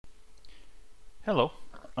Hello,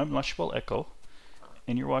 I'm Lushable Echo,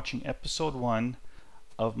 and you're watching episode 1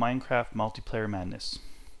 of Minecraft Multiplayer Madness.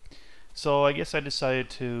 So I guess I decided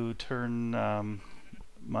to turn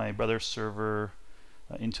my brother's server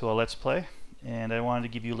into a Let's Play, and I wanted to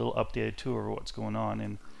give you a little updated tour of what's going on,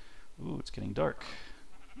 and ooh, it's getting dark.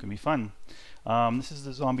 It's gonna be fun. This is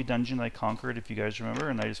the zombie dungeon I conquered, if you guys remember,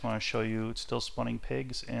 and I just want to show you it's still spawning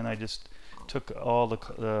pigs, and I just took all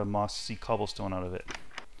the mossy cobblestone out of it.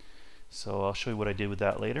 So I'll show you what I did with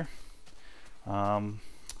that later. And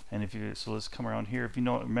let's come around here. If you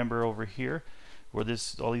remember over here where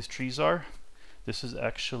all these trees are, this is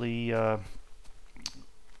actually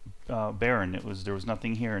barren. There was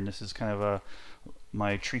nothing here, and this is kind of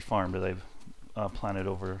my tree farm that I've planted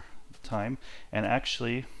over time. And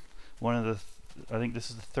actually, I think this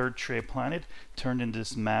is the third tree I planted, turned into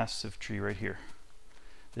this massive tree right here.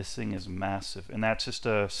 This thing is massive, and that's just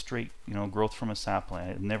a straight, growth from a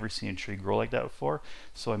sapling. I've never seen a tree grow like that before,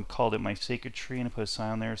 so I called it my sacred tree, and I put a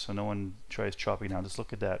sign on there so no one tries chopping down. Just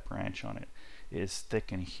look at that branch on it. It is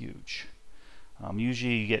thick and huge.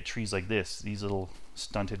 Usually you get trees like this, these little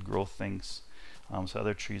stunted growth things. So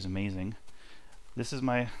other trees, amazing. This is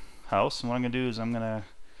my house, and what I'm going to do is I'm going to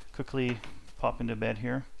quickly pop into bed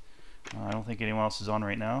here. I don't think anyone else is on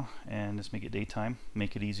right now, and just make it daytime,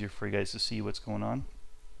 make it easier for you guys to see what's going on.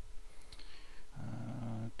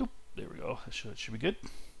 There we go. That should be good.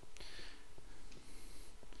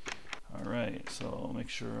 Alright, so make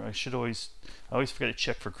sure I always forget to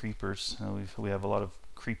check for creepers. We have a lot of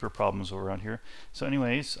creeper problems around here. So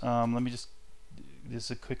anyways, this is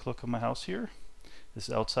a quick look of my house here. This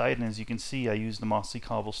is outside, and as you can see, I used the mossy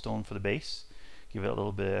cobblestone for the base. Give it a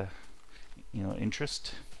little bit of,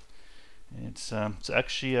 interest. It's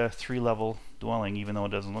actually a 3-level dwelling, even though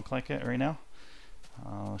it doesn't look like it right now.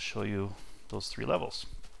 I'll show you those 3 levels.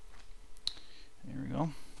 There we go.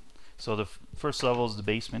 So the first level is the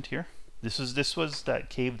basement here. This was that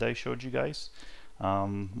cave that I showed you guys,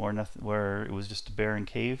 where it was just a barren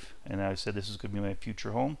cave, and I said this is going to be my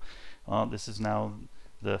future home. This is now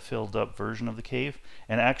the filled up version of the cave,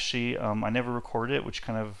 and actually I never recorded it, which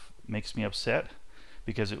kind of makes me upset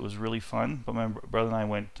because it was really fun. But my brother and I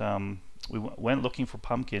went looking for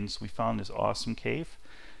pumpkins. We found this awesome cave,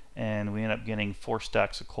 and we ended up getting 4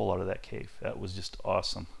 stacks of coal out of that cave. That was just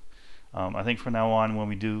awesome. I think from now on, when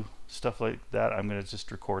we do stuff like that, I'm gonna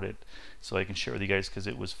just record it so I can share with you guys, because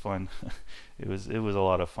it was fun. it was a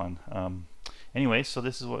lot of fun. Anyway, so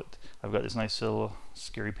this is what I've got, this nice little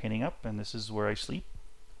scary painting up, and this is where I sleep.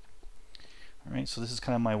 All right, so this is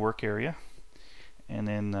kind of my work area, and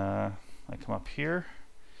then I come up here.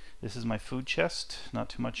 This is my food chest. Not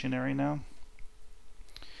too much in there right now.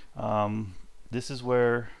 This is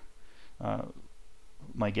where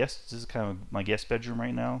this is kind of my guest bedroom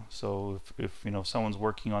right now. So if someone's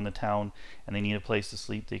working on the town and they need a place to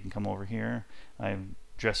sleep, they can come over here. I've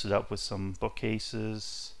dressed it up with some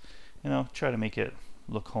bookcases, try to make it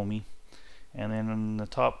look homey. And then on the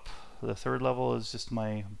top, the 3rd level is just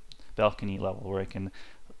my balcony level, where I can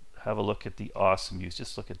have a look at the awesome views.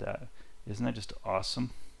 Just look at that. Isn't that just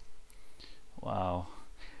awesome? Wow.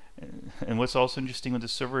 And what's also interesting with the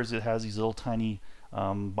server is it has these little tiny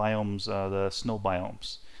biomes, the snow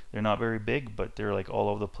biomes. They're not very big, but they're like all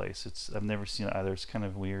over the place. I've never seen it either. It's kind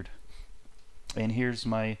of weird. And here's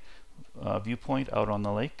my viewpoint out on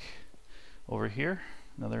the lake over here.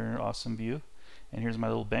 Another awesome view. And here's my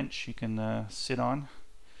little bench you can sit on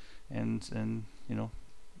and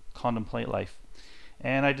contemplate life.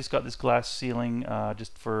 And I just got this glass ceiling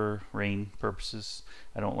just for rain purposes.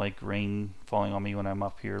 I don't like rain falling on me when I'm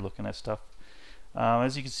up here looking at stuff.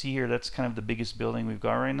 As you can see here, that's kind of the biggest building we've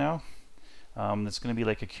got right now. It's going to be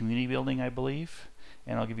like a community building, I believe,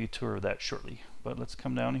 and I'll give you a tour of that shortly. But let's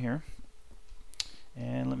come down here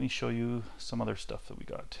and let me show you some other stuff that we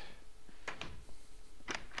got.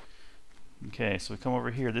 Okay, so we come over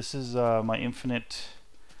here. This is my infinite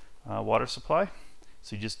water supply.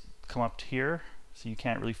 So you just come up to here, so you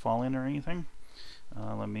can't really fall in or anything.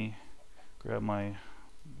 Let me grab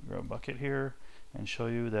a bucket here and show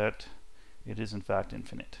you that it is in fact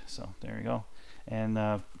infinite. So there you go.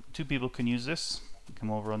 And 2 people can use this. Come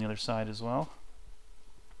over on the other side as well.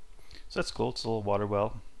 So that's cool. It's a little water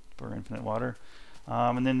well for infinite water.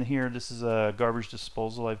 And then here, this is a garbage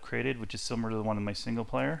disposal I've created, which is similar to the one in my single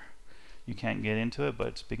player. You can't get into it, but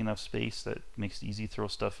it's big enough space that makes it easy to throw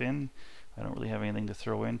stuff in. I don't really have anything to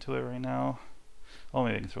throw into it right now. Oh,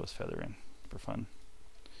 maybe I can throw this feather in for fun.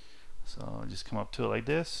 So I'll just come up to it like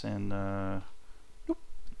this, and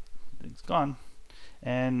it's gone.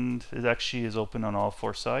 And it actually is open on all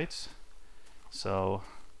 4 sides, so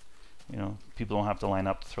people don't have to line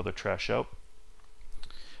up to throw their trash out.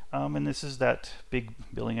 And this is that big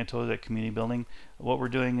building I told you, that community building. What we're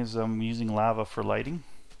doing is using lava for lighting.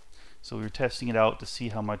 So we were testing it out to see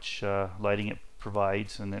how much lighting it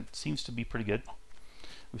provides, and it seems to be pretty good.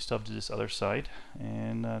 We still have to this other side,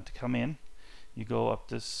 and to come in, you go up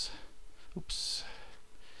this,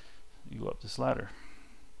 you go up this ladder.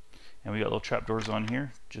 And we got little trapdoors on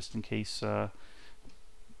here, just in case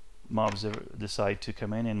mobs ever decide to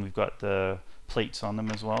come in, and we've got the plates on them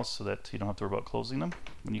as well, so that you don't have to worry about closing them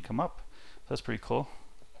when you come up. So that's pretty cool.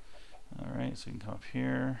 Alright, so you can come up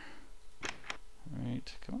here.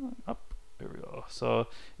 Alright, come on, up. There we go. So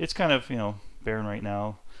it's kind of, you know, barren right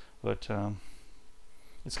now, but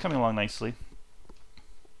it's coming along nicely.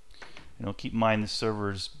 You know, keep in mind this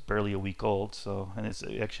server is barely a week old, so, and it's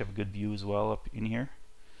actually have a good view as well up in here.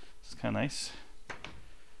 It's kind of nice.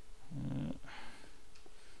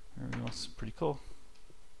 There we go. It's pretty cool.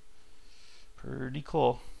 Pretty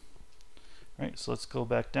cool. Alright, so let's go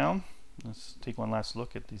back down. Let's take one last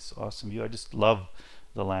look at this awesome view. I just love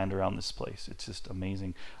the land around this place. It's just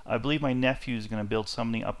amazing. I believe my nephew is going to build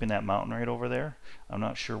something up in that mountain right over there. I'm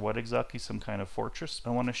not sure what exactly, some kind of fortress.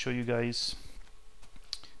 I want to show you guys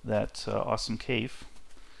that awesome cave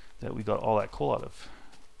that we got all that coal out of.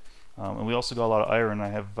 And we also got a lot of iron. I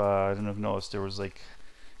have, I don't know if you noticed, there was like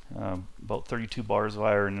about 32 bars of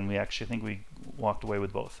iron, and we actually, I think we walked away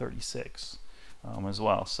with about 36 as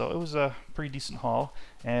well. So it was a pretty decent haul,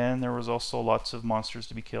 and there was also lots of monsters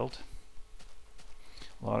to be killed.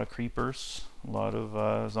 A lot of creepers, a lot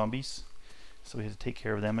of zombies, so we had to take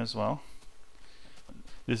care of them as well.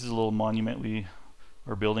 This is a little monument we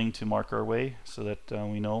are building to mark our way, so that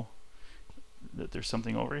we know that there's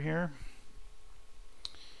something over here.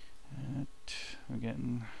 And we're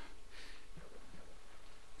getting...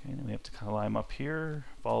 Okay, then we have to climb up here,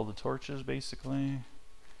 follow the torches basically.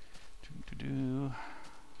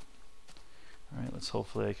 Alright, let's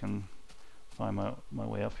hopefully I can find my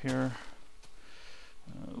way up here.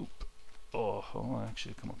 I'll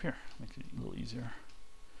actually come up here, make it a little easier.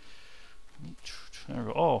 There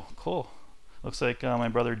we go. Oh, cool. Looks like my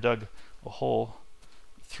brother dug a hole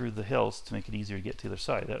through the hills to make it easier to get to the other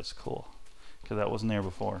side. That's cool, because that wasn't there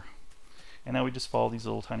before. And now we just follow these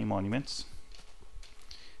little tiny monuments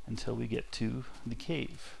until we get to the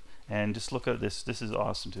cave. And just look at this. This is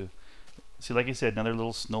awesome too. See, like I said, another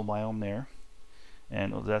little snow biome there,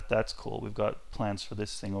 and that's cool. We've got plans for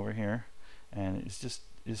this thing over here, and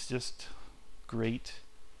it's just great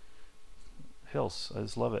hills. I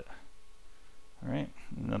just love it. All right,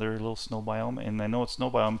 another little snow biome, and I know it's snow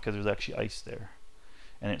biome because there's actually ice there,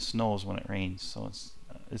 and it snows when it rains, so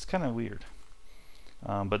it's kind of weird.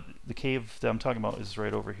 But the cave that I'm talking about is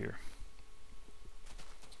right over here.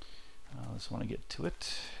 I just want to get to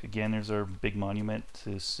it. Again, there's our big monument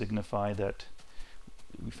to signify that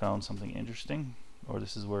we found something interesting, or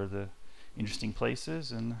this is where the interesting place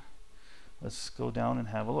is, and let's go down and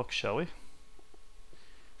have a look, shall we?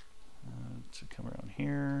 To come around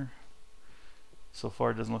here. So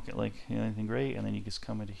far it doesn't look like anything great, and then you just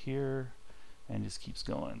come into here and it just keeps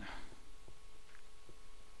going.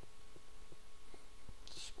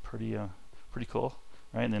 It's pretty cool,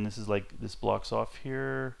 right? And then this is like, this blocks off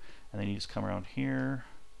here, and then you just come around here,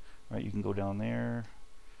 right? You can go down there.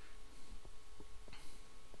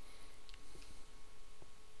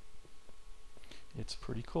 It's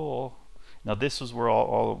pretty cool. Now this was where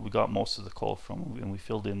all we got most of the coal from, and we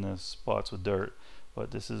filled in the spots with dirt.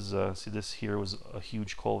 But this is, see, this here was a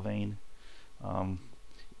huge coal vein. It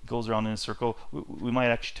goes around in a circle. We might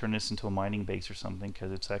actually turn this into a mining base or something,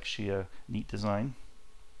 because it's actually a neat design.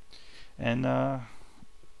 And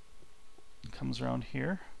it comes around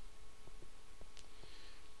here.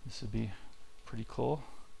 This would be pretty cool.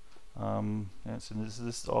 So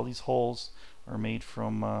this all these holes are made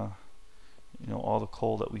from you know, all the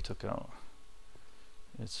coal that we took out.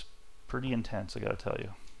 It's pretty intense, I gotta tell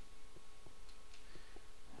you.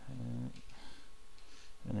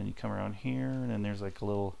 And then you come around here, and then there's like a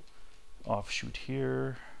little offshoot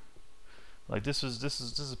here. Like this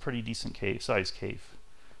is a pretty decent cave, size cave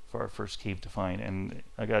for our first cave to find, and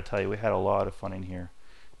I gotta tell you, we had a lot of fun in here.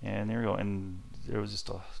 And there we go, and there was just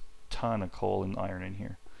a ton of coal and iron in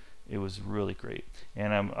here. It was really great,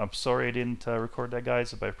 and I'm sorry I didn't record that,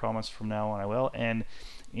 guys, but I promise from now on I will. And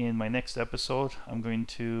in my next episode, I'm going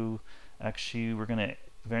to we're gonna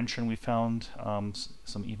venture, and we found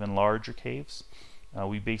some even larger caves.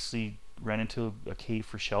 We basically ran into a cave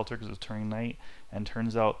for shelter because it was turning night, and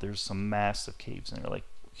turns out there's some massive caves, and they're like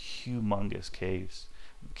humongous caves.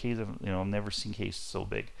 Caves, I've never seen caves so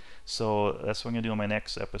big. So that's what I'm gonna do on my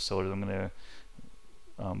next episode. Is I'm gonna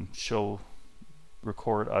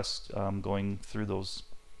record us going through those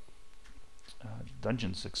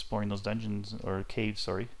dungeons, exploring those dungeons or caves,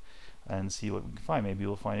 sorry, and see what we can find. Maybe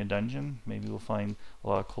we'll find a dungeon. Maybe we'll find a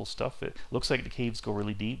lot of cool stuff. It looks like the caves go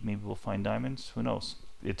really deep. Maybe we'll find diamonds. Who knows?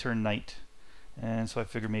 It turned night, and so I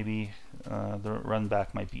figured maybe the run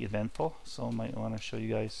back might be eventful. So I might want to show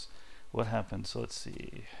you guys what happened. So let's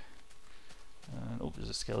see. Oh, there's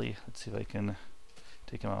a skelly. Let's see if I can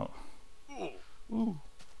take him out. Ooh.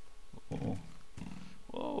 Uh-oh.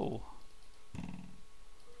 Whoa.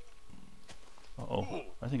 Uh-oh.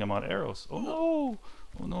 I think I'm out of arrows. Oh no!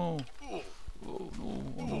 Oh no! Oh no!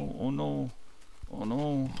 Oh no! Oh no! Oh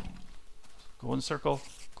no! Go in a circle.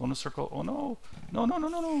 Go in a circle. Oh no! No! No! No!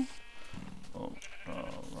 No! No! Oh,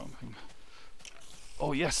 wrong thing.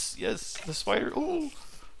 Oh yes! Yes! The spider! Oh!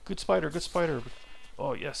 Good spider! Good spider!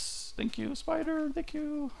 Oh yes! Thank you, spider! Thank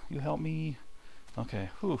you! You helped me. Okay.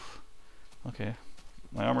 Whew. Okay.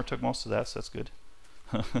 My armor took most of that, so that's good.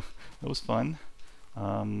 That was fun. I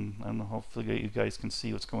don't know, hopefully you guys can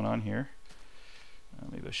see what's going on here.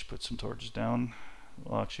 Maybe I should put some torches down.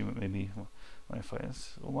 Well, actually, maybe when I fight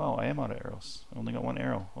this. Oh wow, I am out of arrows. I only got one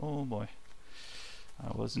arrow. Oh boy.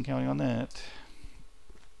 I wasn't counting on that.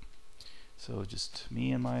 So just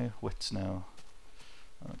me and my wits now.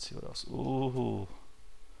 Let's see what else. Ooh.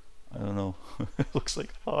 I don't know. It looks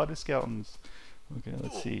like a lot of skeletons. Okay,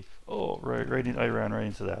 let's see. Oh, I ran right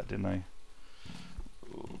into that, didn't I?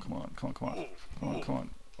 Oh, come on, come on, come on. Come on, come on.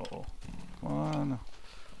 Uh-oh. Come on.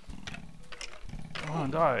 Come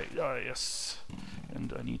on, die, die, yes.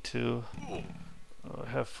 And I need to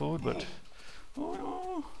have food, but... Oh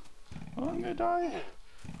no! Oh, I'm gonna die.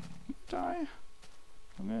 Die.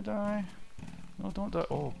 I'm gonna die. No, don't die.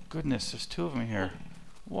 Oh, goodness, there's two of them here.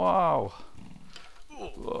 Wow.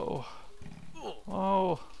 Whoa.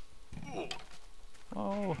 Whoa.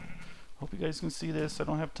 Oh, hope you guys can see this. I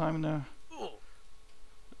don't have time to.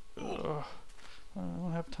 I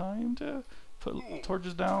don't have time to put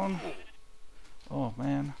torches down. Oh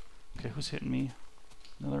man. Okay, who's hitting me?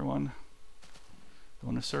 Another one.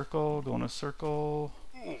 Go in a circle. Go in a circle.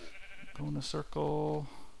 Go in a circle.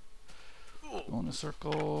 Go in a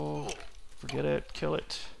circle. Forget it. Kill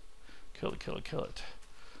it. Kill it. Kill it. Kill it.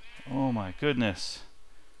 Oh my goodness.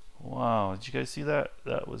 Wow. Did you guys see that?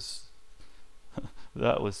 That was.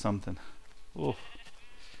 That was something. Oof.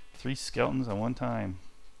 3 skeletons at one time.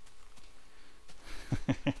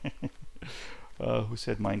 Who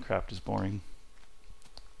said Minecraft is boring?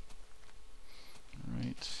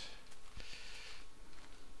 Alright.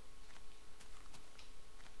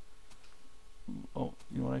 Oh,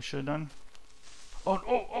 you know what I should have done? Oh,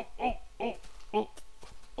 oh, oh, oh, oh, oh,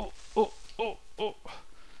 oh, oh, oh, oh.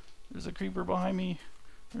 There's a creeper behind me.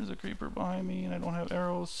 There's a creeper behind me and I don't have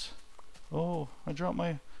arrows. Oh, I dropped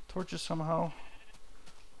my torches somehow.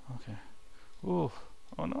 Okay. Ooh.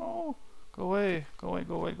 Oh no. Go away. Go away.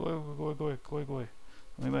 Go away. Go away. Go away. Go away. Go away. Go away.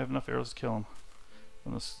 Maybe I have enough arrows to kill him.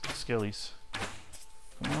 One of those skellies.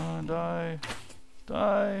 Come on, die.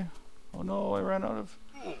 Die. Oh no, I ran out of...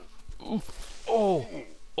 Ooh. Oh.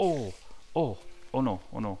 Oh. Oh. Oh no.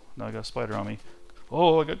 Oh no. Now I got a spider on me.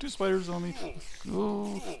 Oh, I got 2 spiders on me.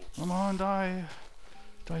 Oh. Come on, die.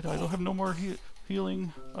 Die, die. I don't have no more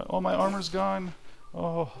healing. All my armor's gone.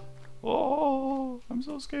 Oh. Oh. I'm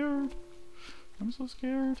so scared. I'm so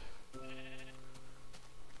scared.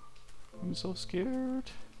 I'm so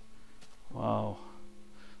scared. Wow.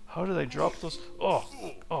 How did I drop those? Oh.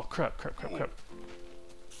 Oh, crap, crap, crap, crap.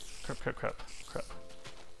 Crap, crap, crap, crap.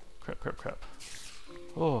 Crap, crap, crap.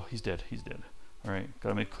 Oh, he's dead. He's dead. Alright,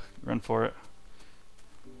 gotta make run for it.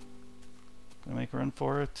 Gotta make a run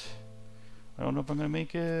for it. I don't know if I'm gonna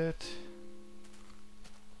make it.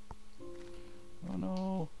 Oh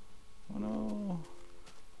no. Oh no.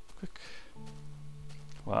 Quick.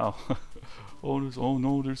 Wow. Oh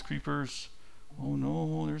no, there's creepers. Oh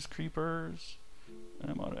no, there's creepers.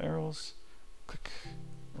 I'm out of arrows. Quick.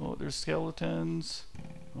 Oh, there's skeletons.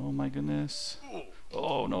 Oh my goodness.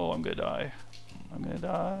 Oh no, I'm gonna die. I'm gonna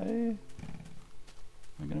die.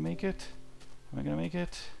 Am I gonna make it? Am I gonna make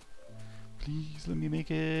it? Please let me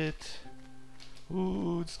make it.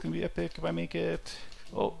 Ooh, it's gonna be epic if I make it.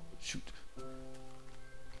 Oh, shoot.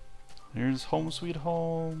 Here's home sweet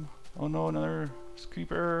home. Oh no, another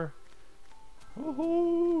creeper.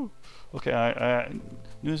 Woohoo! Okay, I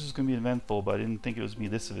knew this was gonna be eventful, but I didn't think it was gonna be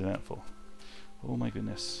this eventful. Oh my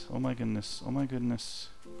goodness. Oh my goodness. Oh my goodness.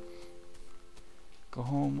 Go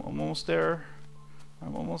home. I'm almost there.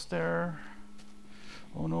 I'm almost there.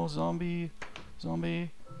 Oh no, zombie.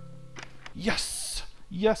 Zombie. Yes!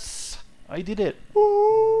 Yes! I did it!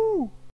 Woo!